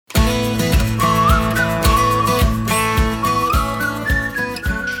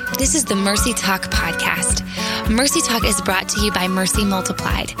This is the Mercy Talk podcast. Mercy Talk is brought to you by Mercy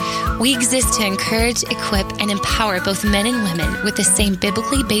Multiplied. We exist to encourage, equip, and empower both men and women with the same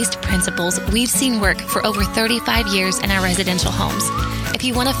biblically based principles we've seen work for over 35 years in our residential homes. If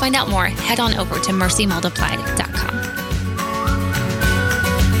you want to find out more, head on over to mercymultiplied.com.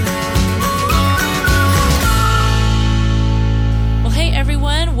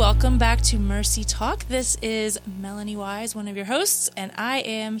 Everyone, welcome back to Mercy Talk. This is Melanie Wise, one of your hosts, and I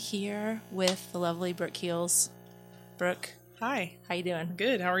am here with the lovely Brooke Keels. Brooke, hi. How you doing?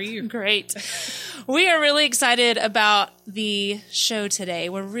 Good. How are you? Great. We are really excited about the show today.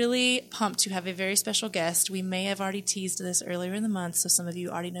 We're really pumped to have a very special guest. We may have already teased this earlier in the month, so some of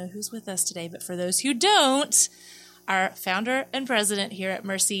you already know who's with us today, but for those who don't, our founder and president here at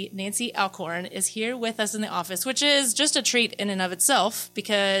Mercy, Nancy Alcorn, is here with us in the office, which is just a treat in and of itself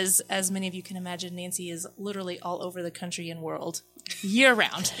because, as many of you can imagine, Nancy is literally all over the country and world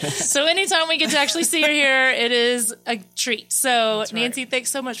year-round. So anytime we get to actually see her here, it is a treat. So, right. Nancy,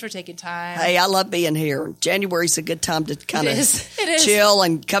 thanks so much for taking time. Hey, I love being here. January's a good time to kind of chill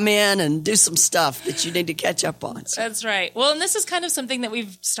and come in and do some stuff that you need to catch up on. So. That's right. Well, and this is kind of something that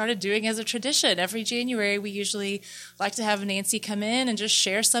we've started doing as a tradition. Every January, we usually like to have Nancy come in and just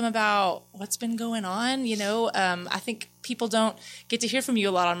share some about what's been going on. You know, I think people don't get to hear from you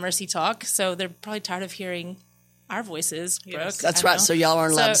a lot on Mercy Talk, so they're probably tired of hearing our voices, Brooke. Yes. That's right. So y'all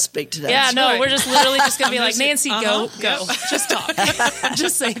aren't allowed to speak today. Yeah, no, right. We're just literally just going to be like, Nancy, go. Just talk.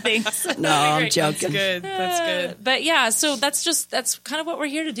 Just say things. No, I'm joking. That's good. But yeah, so that's kind of what we're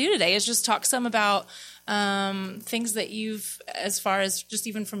here to do today is just talk some about things that you've, as far as just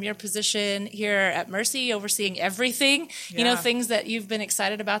even from your position here at Mercy, overseeing everything, you know, things that you've been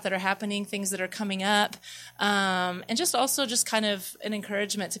excited about that are happening, things that are coming up, and just also just kind of an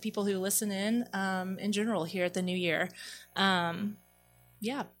encouragement to people who listen in general here at the new year.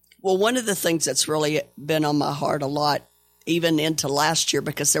 Yeah. Well, one of the things that's really been on my heart a lot, even into last year,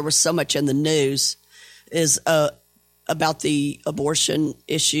 because there was so much in the news, is about the abortion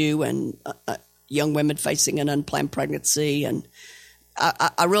issue and young women facing an unplanned pregnancy. And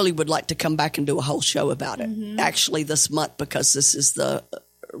I really would like to come back and do a whole show about it, actually this month, because this is the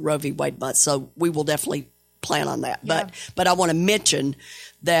Roe v. Wade month. So we will definitely plan on that. Yeah. But I want to mention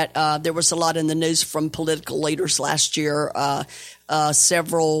that there was a lot in the news from political leaders last year,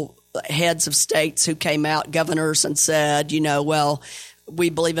 several heads of states who came out, governors, and said, you know, well, we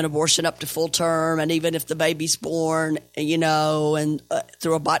believe in abortion up to full term, and even if the baby's born, you know, and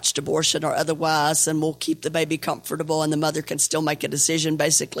through a botched abortion or otherwise, and we'll keep the baby comfortable, and the mother can still make a decision,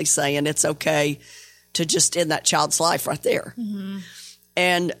 basically saying it's okay to just end that child's life right there. Mm-hmm.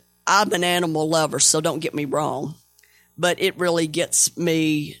 And I'm an animal lover, so don't get me wrong, but it really gets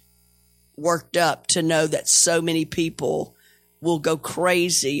me worked up to know that so many people will go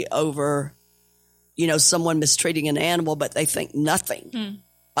crazy over, you know, someone mistreating an animal, but they think nothing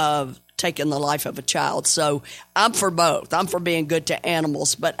of taking the life of a child. So I'm for both. I'm for being good to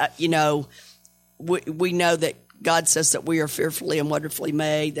animals, but, you know, we know that God says that we are fearfully and wonderfully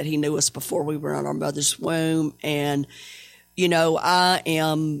made, that he knew us before we were in our mother's womb. And, you know, I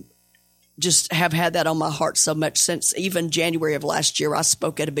am just have had that on my heart so much since even January of last year. I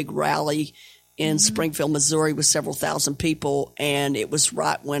spoke at a big rally in Springfield, Missouri, with several thousand people, and it was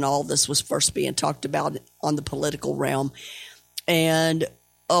right when all this was first being talked about on the political realm. And,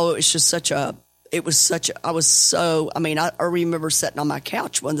 it's just I remember sitting on my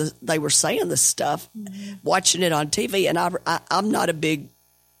couch when they were saying this stuff, watching it on TV, and I'm not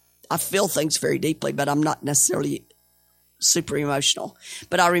I feel things very deeply, but I'm not necessarily super emotional.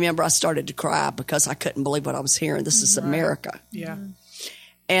 But I remember I started to cry because I couldn't believe what I was hearing. This is America. Yeah.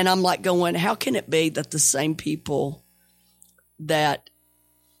 And I'm like going, how can it be that the same people that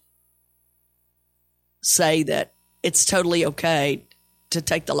say that it's totally okay to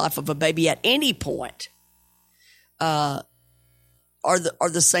take the life of a baby at any point are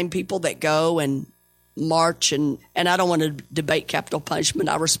the same people that go and march and I don't want to debate capital punishment.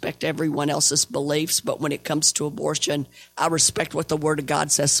 I respect everyone else's beliefs, but when it comes to abortion, I respect what the Word of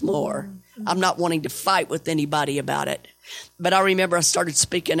God says more. I'm not wanting to fight with anybody about it. But I remember I started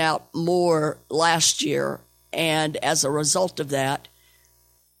speaking out more last year, and as a result of that,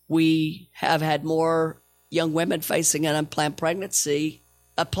 we have had more young women facing an unplanned pregnancy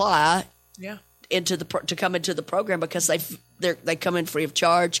apply to come into the program because they come in free of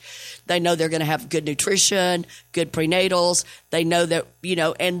charge. They know they're going to have good nutrition, good prenatals. They know that, you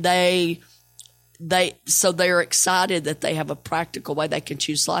know, and so they're excited that they have a practical way they can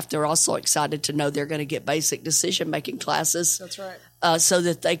choose life. They're also excited to know they're going to get basic decision-making classes. That's right. So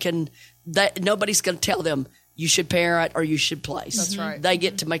that nobody's going to tell them you should parent or you should place. That's right. They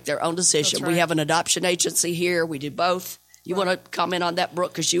get to make their own decision. That's right. We have an adoption agency here. We do both. You want to comment on that,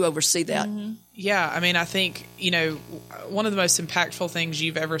 Brooke, because you oversee that? Yeah, I mean, I think, one of the most impactful things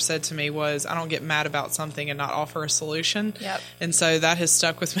you've ever said to me was, I don't get mad about something and not offer a solution. Yep. And so that has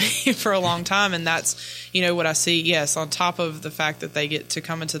stuck with me for a long time. And that's, what I see, yes, on top of the fact that they get to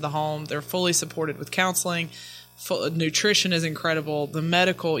come into the home, they're fully supported with counseling. Nutrition is incredible. The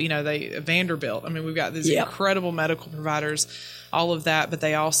medical, Vanderbilt. I mean, we've got these incredible medical providers, all of that, but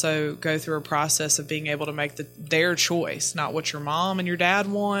they also go through a process of being able to make their choice, not what your mom and your dad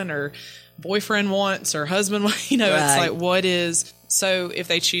want or boyfriend wants or husband wants. It's like, what is. So if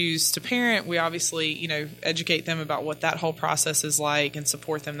they choose to parent, we obviously, educate them about what that whole process is like and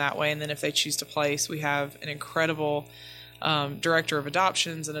support them that way. And then if they choose to place, we have an incredible director of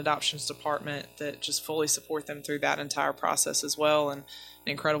adoptions and adoptions department that just fully support them through that entire process as well, and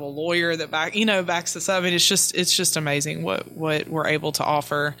an incredible lawyer that backs us up. I mean, it's just amazing what we're able to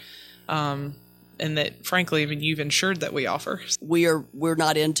offer, and that frankly, I mean, you've ensured that we offer. We're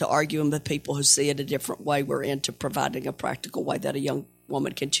not into arguing with people who see it a different way. We're into providing a practical way that a young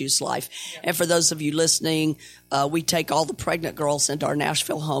woman can choose life. Yeah. And for those of you listening, we take all the pregnant girls into our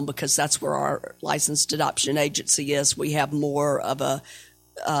Nashville home because that's where our licensed adoption agency is. We have more of a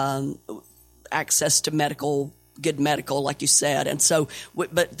access to good medical, like you said. And so,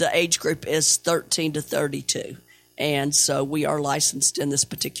 but the age group is 13 to 32. And so we are licensed in this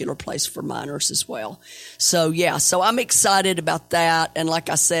particular place for minors as well. So I'm excited about that. And like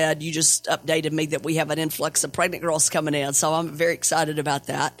I said, you just updated me that we have an influx of pregnant girls coming in. So I'm very excited about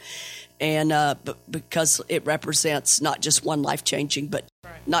that. And because it represents not just one life changing, but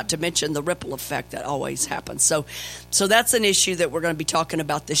not to mention the ripple effect that always happens. So that's an issue that we're going to be talking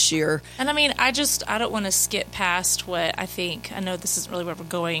about this year. And I mean, I don't want to skip past what I think. I know this isn't really where we're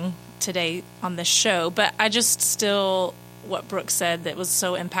going today on this show, but I just still, what Brooke said that was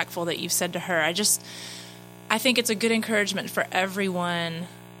so impactful that you've said to her, I think it's a good encouragement for everyone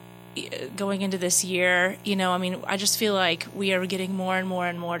going into this year. I mean, I just feel like we are getting more and more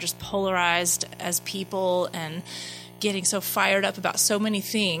and more just polarized as people and getting so fired up about so many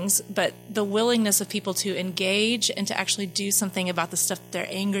things, but the willingness of people to engage and to actually do something about the stuff that they're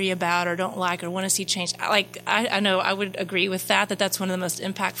angry about or don't like or want to see changed. I know I would agree with that's one of the most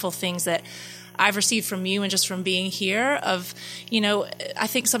impactful things that I've received from you and just from being here I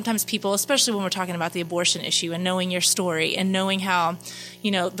think sometimes people, especially when we're talking about the abortion issue and knowing your story and knowing how,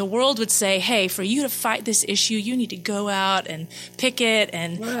 the world would say, hey, for you to fight this issue, you need to go out and picket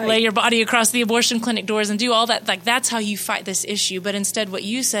and lay your body across the abortion clinic doors and do all that. Like, that's how you fight this issue. But instead what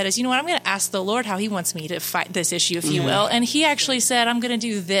you said is, I'm going to ask the Lord how he wants me to fight this issue, if you will. And he actually said, I'm going to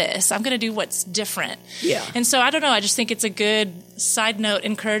do this. I'm going to do what's different. Yeah. And so I don't know. I just think it's a good side note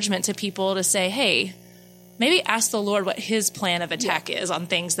encouragement to people to say, hey, maybe ask the Lord what his plan of attack is on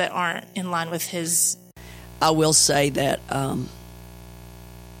things that aren't in line with his. I will say that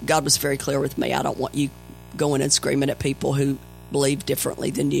God was very clear with me. I don't want you going and screaming at people who believe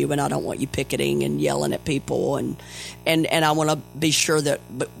differently than you, and I don't want you picketing and yelling at people. And I want to be sure that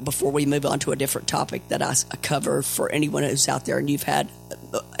before we move on to a different topic that I cover for anyone who's out there and you've had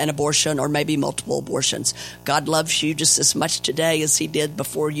an abortion or maybe multiple abortions. God loves you just as much today as he did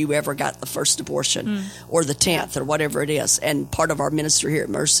before you ever got the first abortion or the 10th or whatever it is. And part of our ministry here at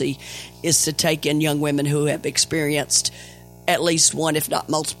Mercy is to take in young women who have experienced at least one, if not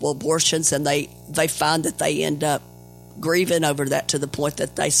multiple abortions, and they find that they end up grieving over that to the point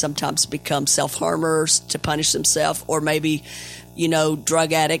that they sometimes become self-harmers to punish themselves, or maybe,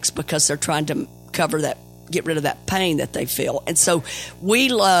 drug addicts because they're trying to get rid of that pain that they feel. And so we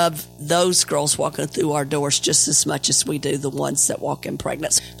love those girls walking through our doors just as much as we do the ones that walk in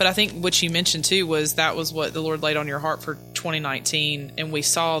pregnancy. But I think what you mentioned too was that was what the Lord laid on your heart for 2019, and we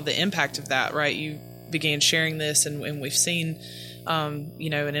saw the impact of that, right? You began sharing this, and we've seen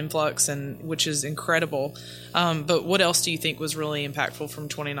an influx, and which is incredible. But what else do you think was really impactful from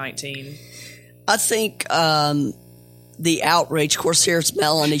 2019? I think the outreach. Of course, here's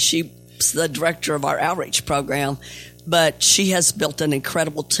Melanie. She's the director of our outreach program, but she has built an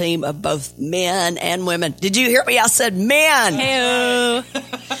incredible team of both men and women. Did you hear me? I said men. Hello.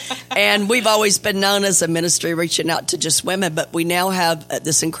 And we've always been known as a ministry reaching out to just women, but we now have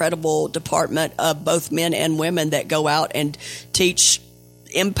this incredible department of both men and women that go out and teach,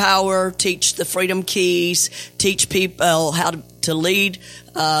 empower, teach the Freedom Keys, teach people how to lead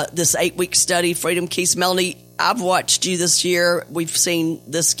this 8-week study, Freedom Keys. Melanie, I've watched you this year. We've seen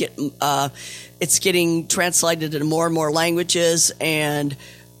this it's getting translated into more and more languages, and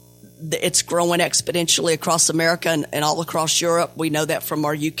it's growing exponentially across America and all across Europe. We know that from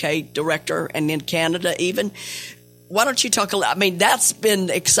our UK director and in Canada even. Why don't you talk a little? I mean, that's been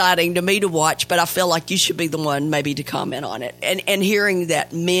exciting to me to watch, but I feel like you should be the one maybe to comment on it and hearing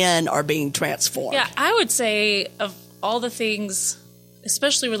that men are being transformed. Yeah, I would say of all the things,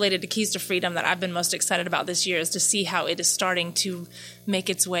 especially related to Keys to Freedom, that I've been most excited about this year is to see how it is starting to make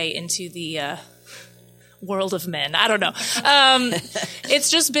its way into the world of men. I don't know. It's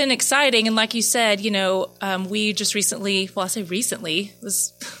just been exciting. And like you said, we just recently, well, I say recently, it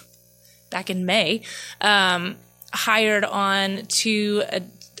was back in May, hired on 2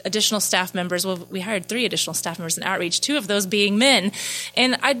 additional staff members. Well, we hired 3 additional staff members in outreach, 2 of those being men.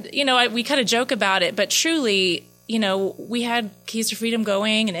 And we kind of joke about it, but truly, we had Keys to Freedom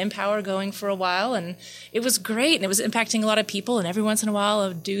going and Empower going for a while, and it was great, and it was impacting a lot of people. And every once in a while,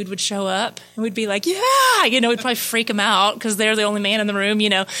 a dude would show up, and we'd be like, "Yeah," we'd probably freak them out because they're the only man in the room,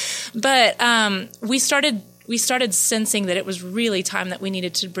 But we started sensing that it was really time that we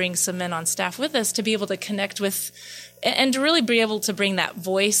needed to bring some men on staff with us to be able to connect with and to really be able to bring that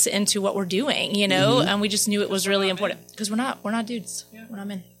voice into what we're doing, Mm-hmm. And we just knew it was really important because we're not dudes. Yeah. We're not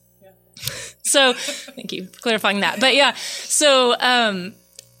men. So thank you for clarifying that. But yeah, so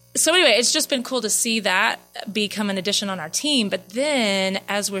anyway, it's just been cool to see that become an addition on our team. But then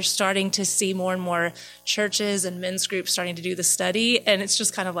as we're starting to see more and more churches and men's groups starting to do the study, and it's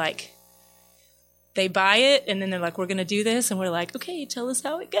just kind of like they buy it and then they're like, we're going to do this. And we're like, okay, tell us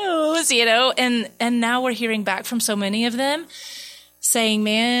how it goes, and now we're hearing back from so many of them saying,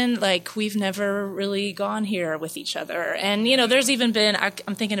 man, like we've never really gone here with each other. And, there's even been,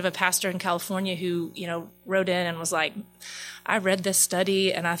 I'm thinking of a pastor in California who, wrote in and was like, I read this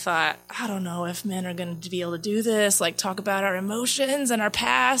study and I thought, I don't know if men are going to be able to do this, like talk about our emotions and our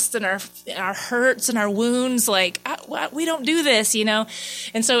past and our hurts and our wounds. Like, we don't do this,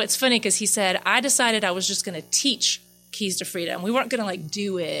 And so it's funny because he said, I decided I was just going to teach Keys to Freedom. We weren't going to like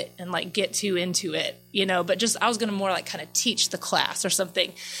do it and like get too into it, but just I was going to more like kind of teach the class or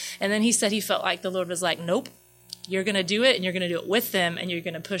something. And then he said he felt like the Lord was like, nope, you're going to do it and you're going to do it with them and you're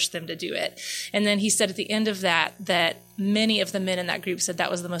going to push them to do it. And then he said at the end of that many of the men in that group said that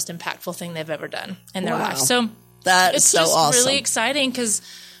was the most impactful thing they've ever done in their life. So that's so awesome. It's really exciting because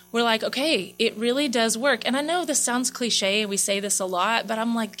we're like, okay, it really does work. And I know this sounds cliche and we say this a lot, but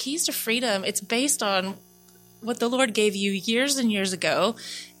I'm like, Keys to Freedom, it's based on what the Lord gave you years and years ago.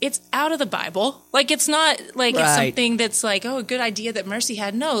 It's out of the Bible. Like, it's not like It's something that's like, oh, a good idea that Mercy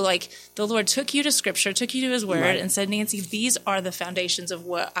had. No, like the Lord took you to Scripture, took you to His Word and said, Nancy, these are the foundations of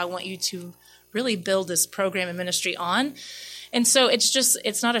what I want you to really build this program and ministry on. And so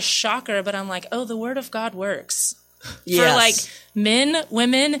it's not a shocker, but I'm like, oh, the Word of God works. Yes. For like men,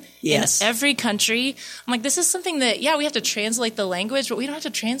 women in every country. I'm like, this is something that, we have to translate the language, but we don't have to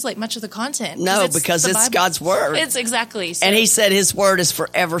translate much of the content. No, because it's God's Word. It's exactly. So. And He said His Word is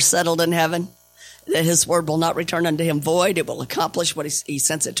forever settled in heaven. That His Word will not return unto Him void. It will accomplish what He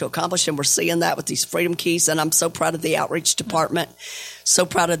sends it to accomplish. And we're seeing that with these Freedom Keys. And I'm so proud of the outreach department. So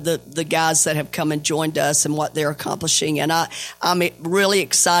proud of the guys that have come and joined us and what they're accomplishing. And I'm really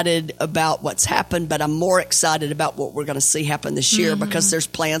excited about what's happened, but I'm more excited about what we're going to see happen this year because there's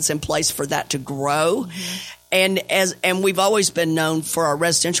plans in place for that to grow. And we've always been known for our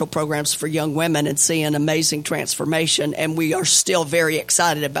residential programs for young women and seeing amazing transformation. And we are still very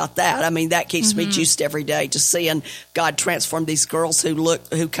excited about that. I mean, that keeps me juiced every day, just seeing God transform these girls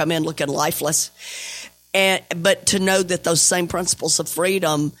who come in looking lifeless. But to know that those same principles of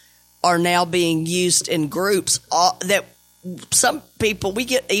freedom are now being used in groups that some people, we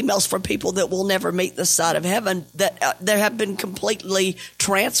get emails from people that will never meet this side of heaven that they have been completely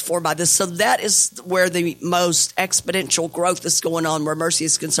transformed by this. So that is where the most exponential growth is going on, where Mercy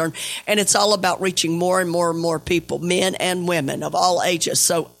is concerned. And it's all about reaching more and more and more people, men and women of all ages.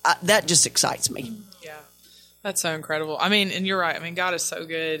 So that just excites me. Yeah, that's so incredible. I mean, and you're right. I mean, God is so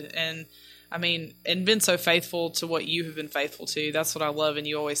good. And been so faithful to what you have been faithful to. That's what I love. And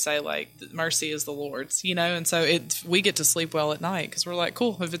you always say, like, mercy is the Lord's, And so we get to sleep well at night because we're like,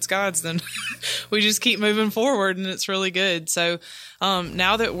 cool, if it's God's, then we just keep moving forward and it's really good. So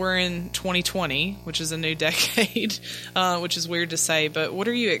now that we're in 2020, which is a new decade, which is weird to say, but what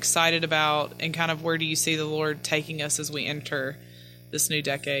are you excited about and kind of where do you see the Lord taking us as we enter this new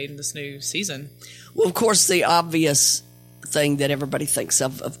decade and this new season? Well, of course, the obvious thing that everybody thinks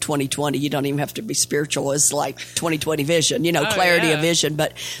of 2020, you don't even have to be spiritual, is like 2020 vision, clarity of vision.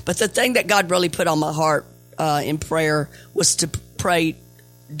 But the thing that God really put on my heart in prayer was to pray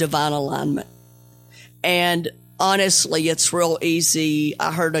divine alignment. And honestly, it's real easy.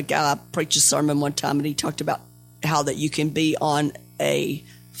 I heard a guy preach a sermon one time and he talked about how that you can be on a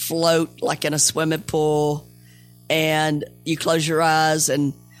float like in a swimming pool, and you close your eyes,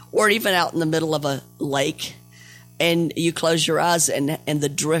 or even out in the middle of a lake, and you close your eyes and the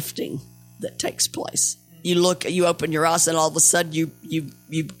drifting that takes place. You open your eyes, and all of a sudden you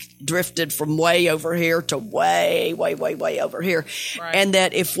drifted from way over here to way over here. Right. And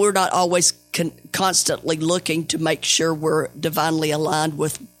that if we're not always constantly looking to make sure we're divinely aligned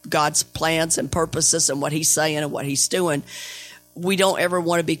with God's plans and purposes and what He's saying and what He's doing, we don't ever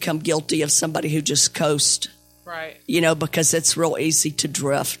want to become guilty of somebody who just coast. Right. Because it's real easy to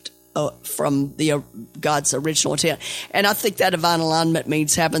drift from God's original intent. And I think that divine alignment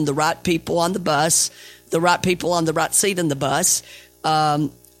means having the right people on the bus, the right people on the right seat in the bus.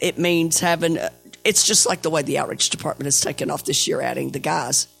 It means it's just like the way the outreach department has taken off this year, adding the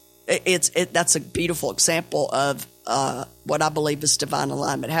guys. That's a beautiful example of what I believe is divine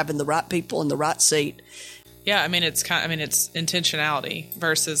alignment, having the right people in the right seat. Yeah, it's intentionality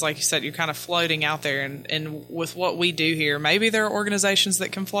versus, like you said, you're kind of floating out there. And with what we do here, maybe there are organizations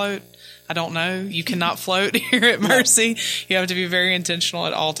that can float. I don't know. You cannot float here at Mercy. You have to be very intentional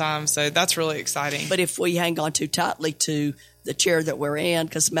at all times. So that's really exciting. But if we hang on too tightly to the chair that we're in,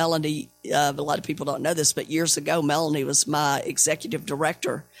 because Melanie, a lot of people don't know this, but years ago, Melanie was my executive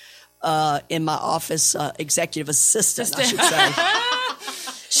director in my office, executive assistant, I should say.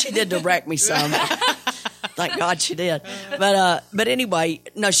 She did direct me some. Thank God she did. But anyway,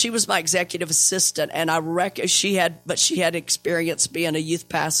 no, she was my executive assistant, and I reckon she had experience being a youth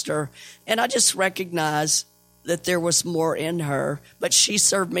pastor, and I just recognized that there was more in her. But she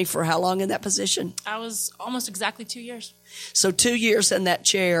served me for how long in that position? I was almost exactly 2 years. So 2 years in that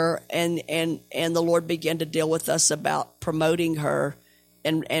chair, and the Lord began to deal with us about promoting her,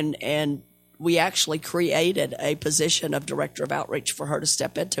 and we actually created a position of director of outreach for her to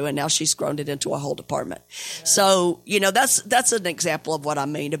step into, and now she's grown it into a whole department. Yeah. So, that's an example of what I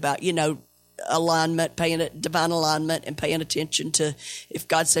mean about, alignment, divine alignment, and paying attention to if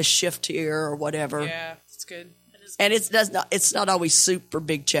God says shift here or whatever. Yeah, it's good. And it's not always super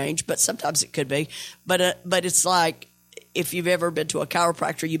big change, but sometimes it could be. But it's like, if you've ever been to a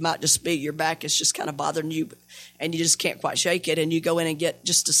chiropractor, you might just be, your back is just kind of bothering you and you just can't quite shake it, and you go in and get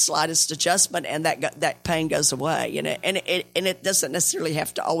just the slightest adjustment, and that pain goes away. And it doesn't necessarily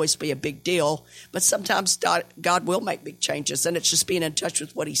have to always be a big deal, but sometimes God will make big changes, and it's just being in touch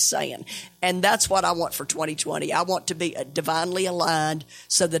with what He's saying. And that's what I want for 2020. I want to be divinely aligned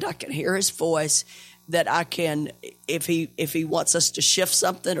so that I can hear His voice, that I can, if he wants us to shift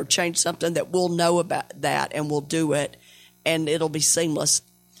something or change something, that we'll know about that and we'll do it, and it'll be seamless.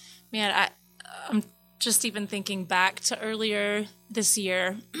 Man, I'm just even thinking back to earlier this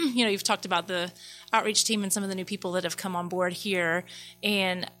year. You've talked about the outreach team and some of the new people that have come on board here,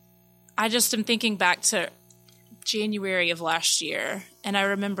 and I just am thinking back to January of last year, and I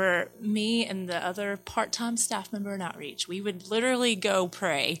remember me and the other part-time staff member in outreach, we would literally go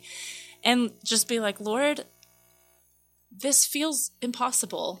pray and just be like, Lord, this feels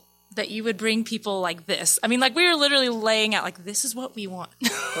impossible that you would bring people like this. We were literally laying out, like, this is what we want.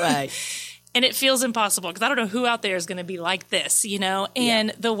 Right. And it feels impossible because I don't know who out there is going to be like this,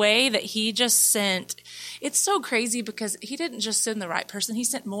 And the way that He just sent, it's so crazy because He didn't just send the right person. He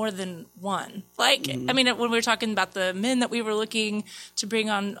sent more than one. When we were talking about the men that we were looking to bring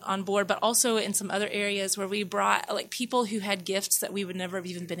on board, but also in some other areas where we brought people who had gifts that we would never have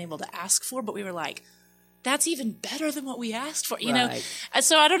even been able to ask for, but we were like, that's even better than what we asked for, you know? And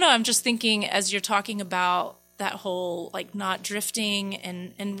so I don't know. I'm just thinking as you're talking about that whole not drifting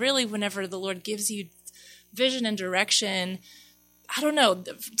and really whenever the Lord gives you vision and direction, I don't know,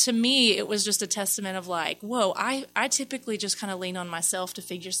 to me it was just a testament of whoa, I typically just kind of lean on myself to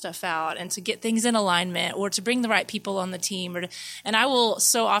figure stuff out and to get things in alignment or to bring the right people on the team, and I will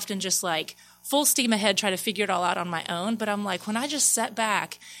so often just full steam ahead try to figure it all out on my own. But I'm when I just sat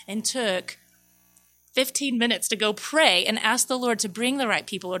back and took 15 minutes to go pray and ask the Lord to bring the right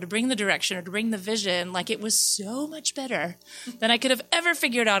people or to bring the direction or to bring the vision, it was so much better than I could have ever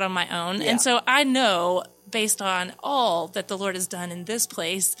figured out on my own. Yeah. And so I know, based on all that the Lord has done in this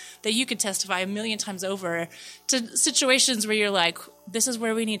place, that you could testify a million times over to situations where you're like, this is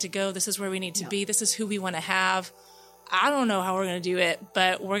where we need to go, this is where we need to be, this is who we want to have. I don't know how we're going to do it,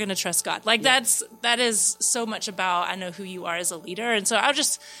 but we're going to trust God. That is so much about, I know who you are as a leader. And so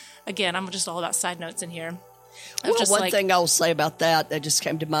Again, I'm just all about side notes in here. One thing I'll say about that just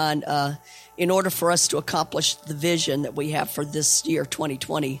came to mind, in order for us to accomplish the vision that we have for this year,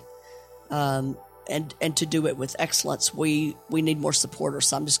 2020, and to do it with excellence, we need more supporters.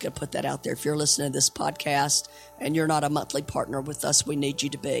 So I'm just going to put that out there. If you're listening to this podcast and you're not a monthly partner with us, we need you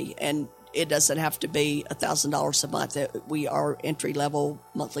to be. And it doesn't have to be $1,000 a month. Our entry-level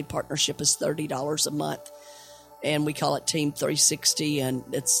monthly partnership is $30 a month. And we call it Team 360, and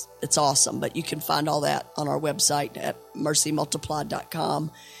it's awesome. But you can find all that on our website at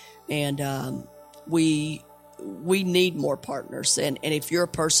mercymultiplied.com. And we need more partners. And if you're a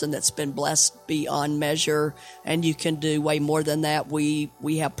person that's been blessed beyond measure and you can do way more than that, we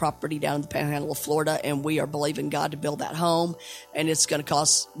have property down in the Panhandle of Florida, and we are believing God to build that home. And it's going to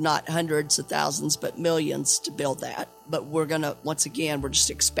cost not hundreds of thousands, but millions to build that. But we're going to, once again, we're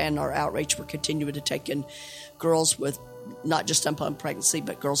just expanding our outreach. We're continuing to take in girls with not just unplanned pregnancy,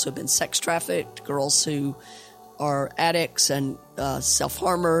 but girls who have been sex trafficked, girls who are addicts and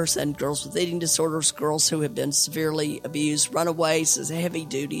self-harmers, and girls with eating disorders, girls who have been severely abused, runaways is heavy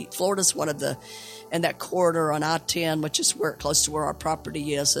duty. Florida's one of the, and that corridor on I-10, which is where close to where our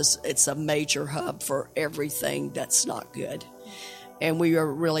property is it's a major hub for everything that's not good. And we are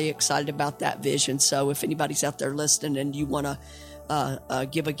really excited about that vision. So if anybody's out there listening and you want to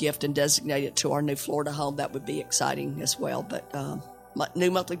give a gift and designate it to our new Florida home, that would be exciting as well. But new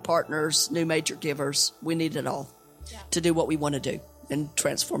monthly partners, new major givers, we need it all to do what we want to do in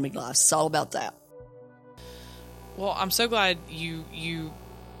transforming lives. It's all about that. Well, I'm so glad you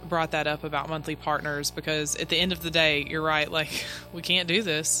brought that up about monthly partners, because at the end of the day, you're right. Like, we can't do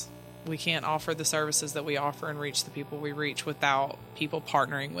this. We can't offer the services that we offer and reach the people we reach without people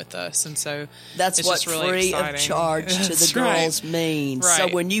partnering with us. And so that's what really free of charge to the girls means. Right. So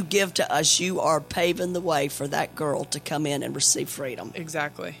when you give to us, you are paving the way for that girl to come in and receive freedom.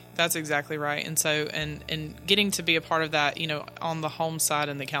 Exactly. That's exactly right. And so, and getting to be a part of that, on the home side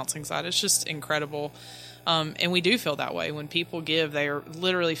and the counseling side, it's just incredible. And we do feel that way. When people give, they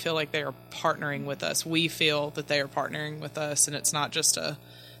literally feel like they are partnering with us. We feel that they are partnering with us, and it's not just a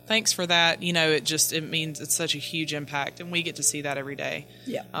thanks for that. It means it's such a huge impact, and we get to see that every day.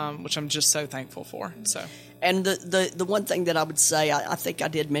 Yeah. Which I'm just so thankful for. So, and the one thing that I would say, I think I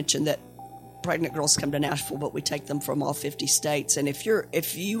did mention that pregnant girls come to Nashville, but we take them from all 50 states. And if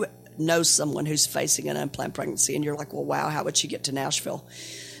you know someone who's facing an unplanned pregnancy, and you're like, well, wow, how would she get to Nashville?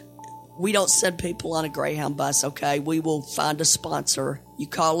 We don't send people on a Greyhound bus. Okay, we will find a sponsor. You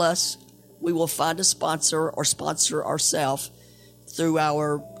call us, we will find a sponsor or sponsor ourselves through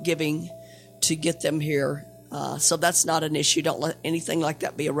our giving to get them here. So that's not an issue. Don't let anything like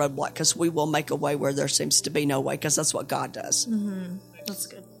that be a roadblock, because we will make a way where there seems to be no way, because that's what God does. Mm-hmm. That's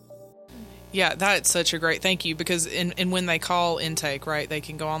good. Yeah, that's such a great thank you, because and when they call intake, right, they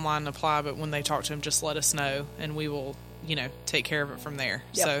can go online and apply, but when they talk to them, just let us know, and we will, take care of it from there.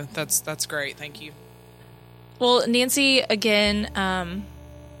 Yep. So that's great. Thank you. Well, Nancy, again,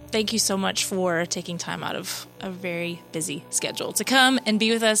 thank you so much for taking time out of a very busy schedule to come and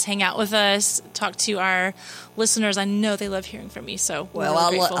be with us, hang out with us, talk to our listeners. I know they love hearing from you. So well,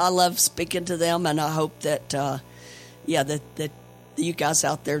 I love speaking to them, and I hope that, that you guys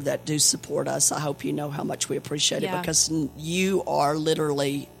out there that do support us, I hope you know how much we appreciate it, because you are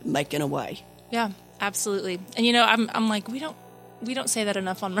literally making a way. Yeah, absolutely. And I'm like, we don't say that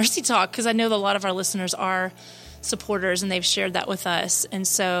enough on Mercy Talk, because I know that a lot of our listeners are supporters, and they've shared that with us. And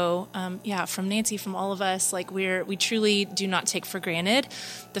so, from Nancy, from all of us, like we truly do not take for granted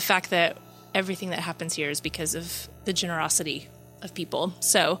the fact that everything that happens here is because of the generosity of people.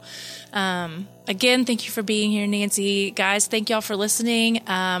 So, again, thank you for being here, Nancy. Guys, thank y'all for listening.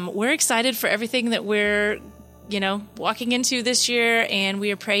 We're excited for everything that we're walking into this year, and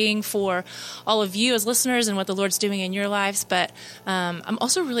we are praying for all of you as listeners and what the Lord's doing in your lives. But I'm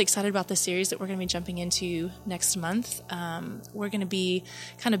also really excited about the series that we're going to be jumping into next month. We're going to be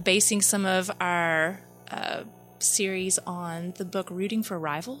kind of basing some of our series on the book Rooting for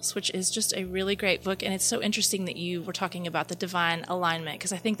Rivals, which is just a really great book. And it's so interesting that you were talking about the divine alignment,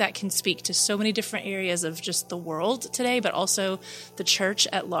 because I think that can speak to so many different areas of just the world today, but also the church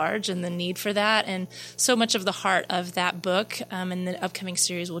at large and the need for that. And so much of the heart of that book and the upcoming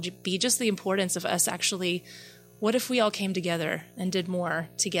series will be just the importance of us actually, what if we all came together and did more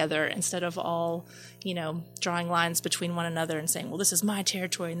together instead of all, drawing lines between one another and saying, well, this is my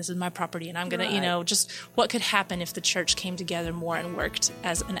territory and this is my property, and I'm going to, just what could happen if the church came together more and worked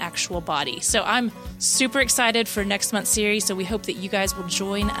as an actual body. So I'm super excited for next month's series, so we hope that you guys will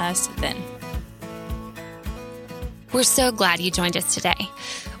join us then. We're so glad you joined us today.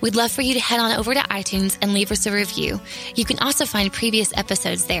 We'd love for you to head on over to iTunes and leave us a review. You can also find previous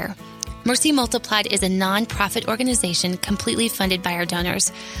episodes there. Mercy Multiplied is a nonprofit organization completely funded by our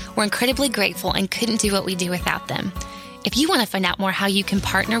donors. We're incredibly grateful and couldn't do what we do without them. If you want to find out more how you can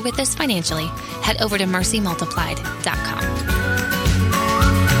partner with us financially, head over to mercymultiplied.com.